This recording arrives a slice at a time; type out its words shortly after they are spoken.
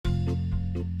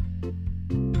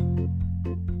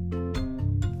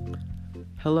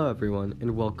Hello, everyone,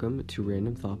 and welcome to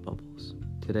Random Thought Bubbles.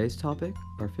 Today's topic,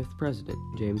 our fifth president,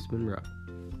 James Monroe.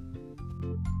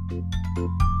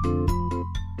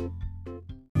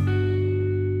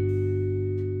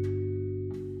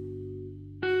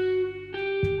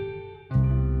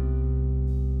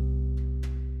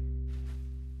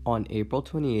 On April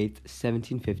 28,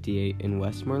 1758, in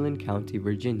Westmoreland County,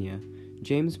 Virginia,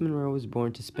 James Monroe was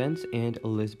born to Spence and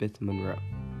Elizabeth Monroe.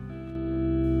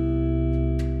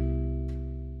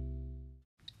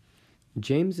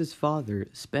 James's father,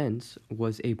 Spence,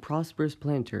 was a prosperous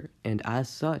planter, and as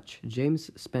such,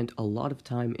 James spent a lot of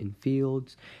time in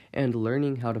fields and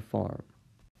learning how to farm.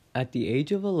 At the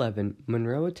age of 11,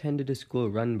 Monroe attended a school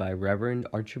run by Reverend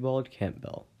Archibald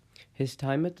Campbell. His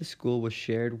time at the school was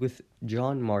shared with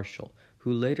John Marshall,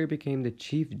 who later became the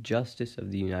Chief Justice of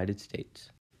the United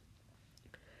States.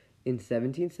 In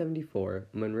 1774,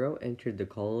 Monroe entered the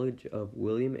College of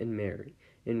William and Mary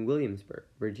in Williamsburg,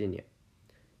 Virginia.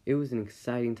 It was an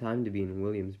exciting time to be in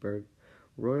Williamsburg.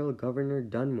 Royal Governor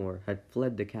Dunmore had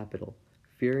fled the capital,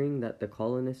 fearing that the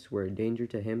colonists were a danger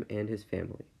to him and his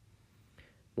family.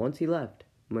 Once he left,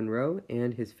 Monroe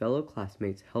and his fellow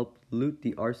classmates helped loot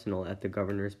the arsenal at the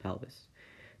governor's palace.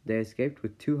 They escaped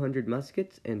with 200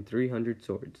 muskets and 300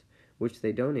 swords, which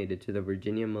they donated to the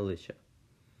Virginia militia.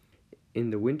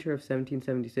 In the winter of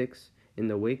 1776, in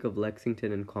the wake of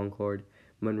Lexington and Concord,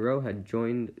 Monroe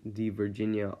joined the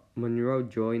Virginia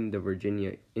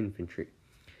Infantry.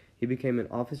 He became an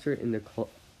officer in the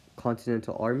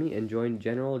Continental Army and joined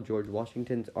General George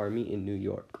Washington's army in New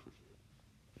York.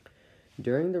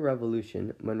 During the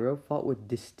Revolution, Monroe fought with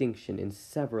distinction in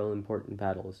several important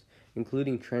battles,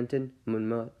 including Trenton,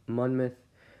 Monmouth,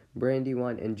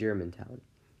 Brandywine, and Germantown.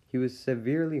 He was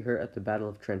severely hurt at the Battle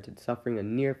of Trenton, suffering a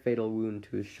near-fatal wound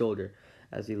to his shoulder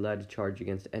as he led a charge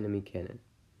against enemy cannon.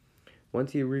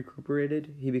 Once he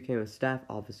recuperated, he became a staff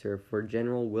officer for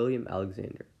General William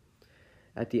Alexander.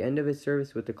 At the end of his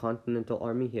service with the Continental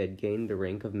Army, he had gained the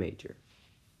rank of major.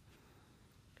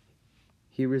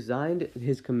 He resigned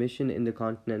his commission in the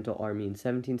Continental Army in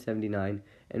 1779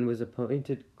 and was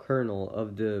appointed colonel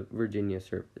of the Virginia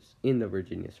service. In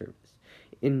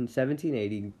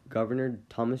 1780, Governor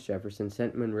Thomas Jefferson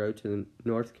sent Monroe to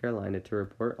North Carolina to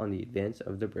report on the advance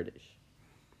of the British.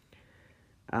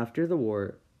 After the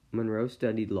war, Monroe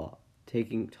studied law,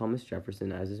 taking Thomas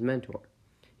Jefferson as his mentor.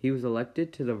 He was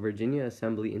elected to the Virginia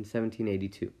Assembly in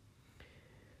 1782.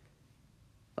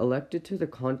 Elected to the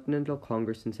Continental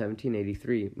Congress in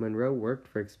 1783, Monroe worked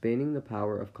for expanding the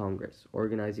power of Congress,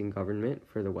 organizing government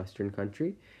for the Western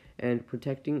country, and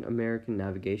protecting American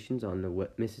navigations on the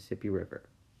Mississippi River.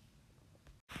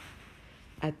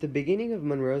 At the beginning of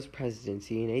Monroe's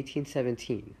presidency in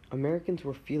 1817, Americans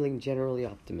were feeling generally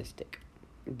optimistic.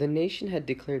 The nation had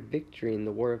declared victory in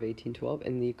the War of 1812,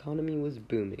 and the economy was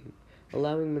booming,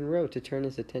 allowing Monroe to turn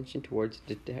his attention towards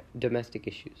domestic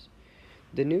issues.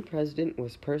 The new president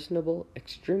was personable,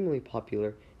 extremely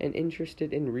popular, and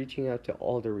interested in reaching out to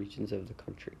all the regions of the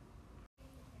country.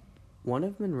 One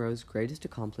of Monroe's greatest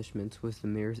accomplishments was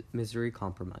the Missouri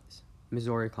Compromise.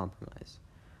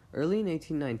 Early in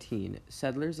 1819,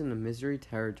 settlers in the Missouri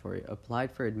Territory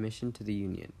applied for admission to the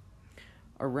Union.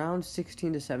 Around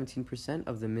 16 to 17%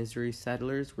 of the Missouri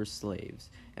settlers were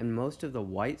slaves, and most of the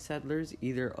white settlers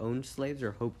either owned slaves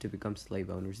or hoped to become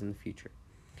slave owners in the future.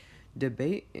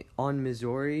 Debate on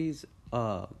Missouri's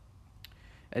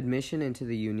admission into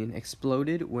the Union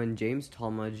exploded when James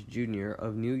Tallmadge Jr.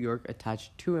 of New York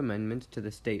attached 2 amendments to the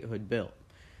statehood bill.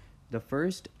 The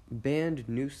first banned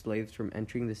new slaves from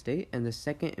entering the state, and the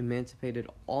second emancipated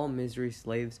all Missouri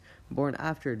slaves born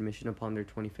after admission upon their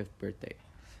 25th birthday.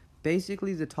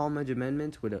 Basically, the Tallmadge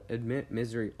Amendments would admit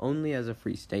Missouri only as a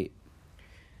free state.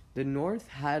 The North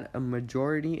had a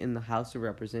majority in the House of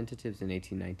Representatives in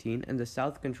 1819, and the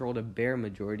South controlled a bare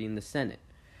majority in the Senate.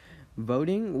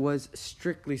 Voting was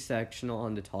strictly sectional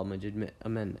on the Tallmadge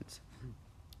Amendments.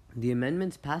 The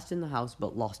amendments passed in the House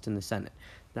but lost in the Senate.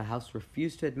 The House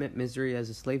refused to admit Missouri as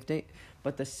a slave state,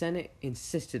 but the Senate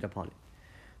insisted upon it.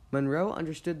 Monroe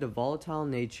understood the volatile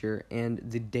nature and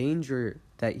the danger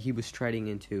that he was treading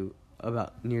into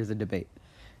near the debate,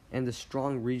 and the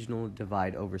strong regional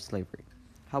divide over slavery.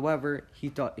 However, he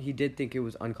did think it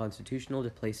was unconstitutional to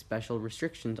place special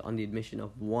restrictions on the admission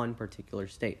of one particular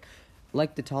state,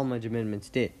 like the Tallmadge Amendments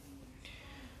did.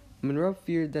 Monroe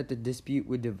feared that the dispute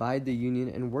would divide the Union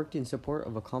and worked in support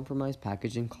of a compromise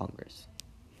package in Congress.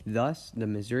 Thus, the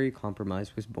Missouri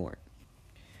Compromise was born.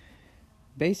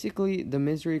 Basically, the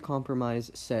Missouri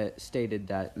Compromise stated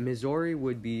that Missouri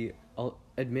would be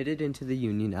admitted into the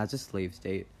Union as a slave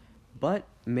state, but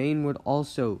Maine would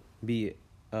also be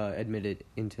admitted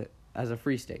into as a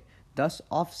free state. thus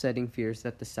offsetting fears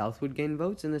that the South would gain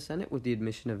votes in the Senate with the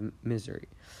admission of Missouri.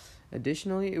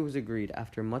 Additionally, it was agreed,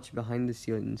 after much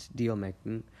behind-the-scenes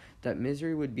deal-making, that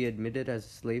Missouri would be admitted as a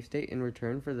slave state in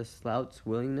return for the South's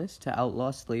willingness to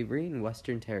outlaw slavery in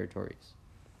Western territories,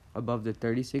 above the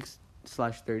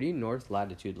 36/30 north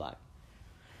latitude line.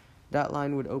 That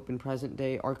line would open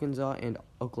present-day Arkansas and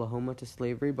Oklahoma to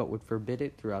slavery, but would forbid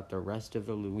it throughout the rest of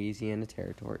the Louisiana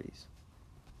territories.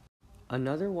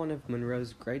 Another one of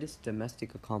Monroe's greatest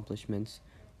domestic accomplishments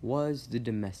was the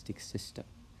domestic system.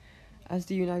 As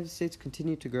the United States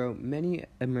continued to grow, many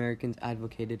Americans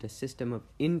advocated a system of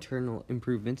internal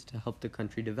improvements to help the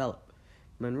country develop.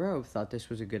 Monroe thought this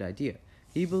was a good idea.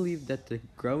 He believed that the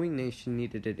growing nation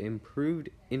needed an improved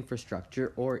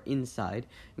infrastructure or inside,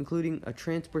 including a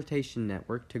transportation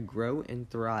network to grow and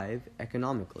thrive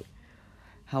economically.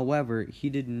 However, he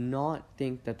did not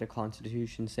think that the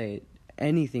Constitution said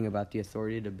anything about the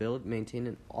authority to build, maintain,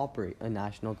 and operate a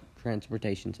national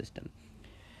transportation system.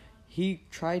 He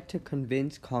tried to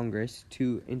convince Congress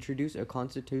to introduce a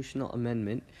constitutional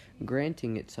amendment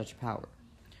granting it such power.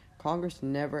 Congress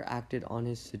never acted on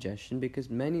his suggestion because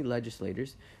many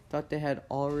legislators thought they had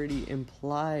already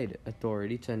implied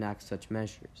authority to enact such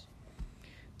measures.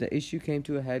 The issue came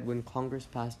to a head when Congress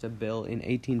passed a bill in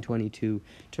 1822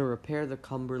 to repair the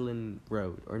Cumberland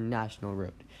Road, or National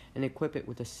Road, and equip it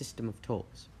with a system of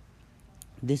tolls.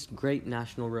 This great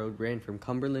national road ran from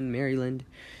Cumberland, Maryland,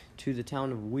 to the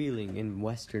town of Wheeling in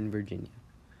western Virginia.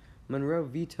 Monroe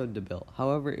vetoed the bill.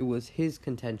 However, it was his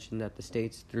contention that the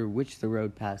states through which the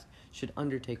road passed should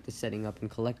undertake the setting up and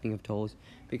collecting of tolls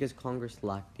because Congress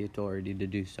lacked the authority to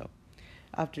do so.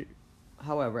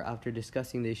 However, after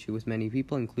discussing the issue with many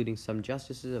people, including some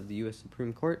justices of the U.S.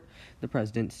 Supreme Court, the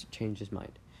president changed his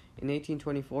mind. In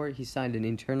 1824, he signed an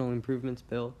internal improvements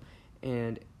bill,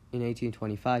 and in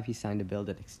 1825, he signed a bill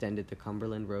that extended the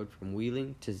Cumberland Road from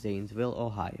Wheeling to Zanesville,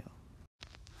 Ohio.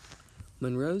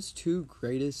 Monroe's two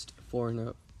greatest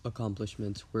foreign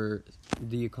accomplishments were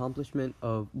the accomplishment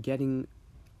of getting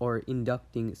or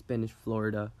inducting Spanish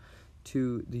Florida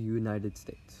to the United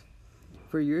States.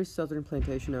 For years, southern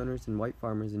plantation owners and white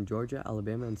farmers in Georgia,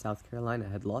 Alabama, and South Carolina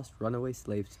had lost runaway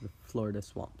slaves to the Florida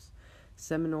swamps.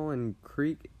 Seminole and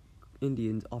Creek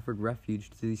Indians offered refuge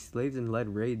to these slaves and led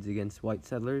raids against white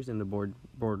settlers in the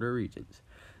border regions.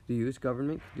 The U.S.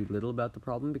 government could do little about the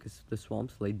problem because the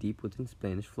swamps lay deep within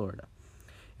Spanish Florida.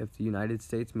 If the United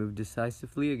States moved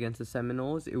decisively against the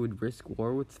Seminoles, it would risk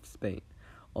war with Spain.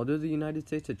 Although the United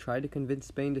States had tried to convince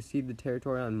Spain to cede the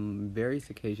territory on various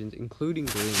occasions, including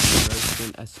during Monroe's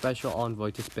stint as special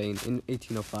envoy to Spain in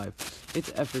 1805,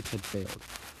 its efforts had failed.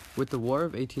 With the War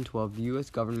of 1812, the U.S.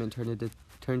 government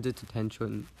turned its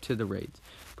attention to the raids.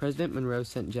 President Monroe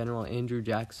sent General Andrew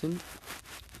Jackson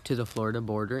to the Florida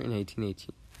border in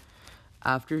 1818.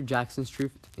 After Jackson's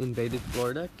troops invaded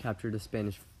Florida, captured a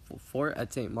Spanish fort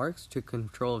at St. Mark's, took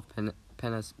control of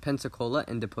Pensacola,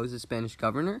 and deposed the Spanish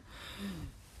governor,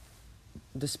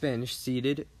 the Spanish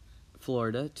ceded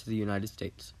Florida to the United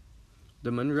States.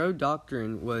 The Monroe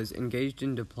Doctrine was engaged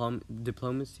in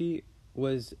diplomacy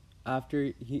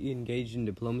after he engaged in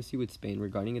diplomacy with Spain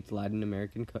regarding its Latin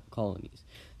American colonies.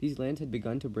 These lands had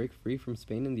begun to break free from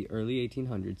Spain in the early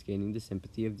 1800s, gaining the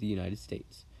sympathy of the United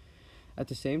States. At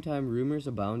the same time, rumors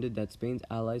abounded that Spain's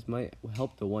allies might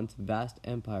help the once vast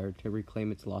empire to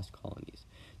reclaim its lost colonies.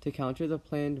 To counter the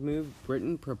planned move,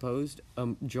 Britain proposed a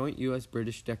joint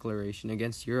U.S.-British declaration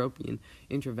against European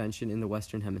intervention in the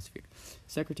Western Hemisphere.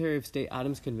 Secretary of State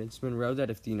Adams convinced Monroe that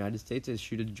if the United States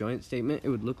issued a joint statement, it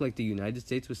would look like the United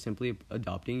States was simply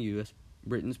adopting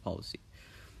Britain's policy.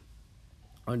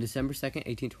 On December 2,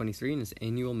 1823, in his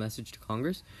annual message to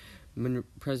Congress,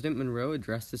 President Monroe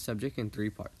addressed the subject in three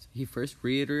parts. He first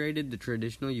reiterated the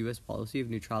traditional U.S. policy of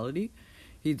neutrality.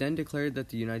 He then declared that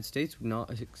the United States would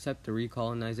not accept the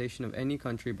recolonization of any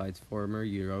country by its former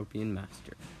European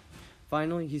master.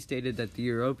 Finally, he stated that the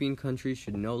European countries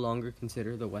should no longer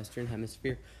consider the Western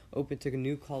Hemisphere open to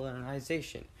new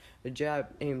colonization, a jab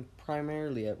aimed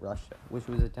primarily at Russia, which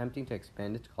was attempting to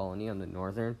expand its colony on the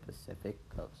northern Pacific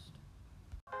coast.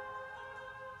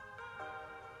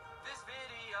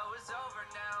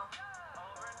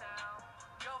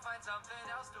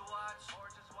 Something else to watch, or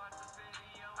just watch this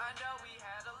video. I know we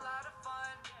had a lot of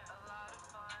fun,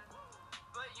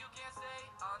 but you can't stay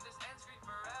on this end screen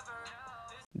forever.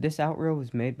 This outro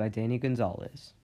was made by Danny Gonzalez.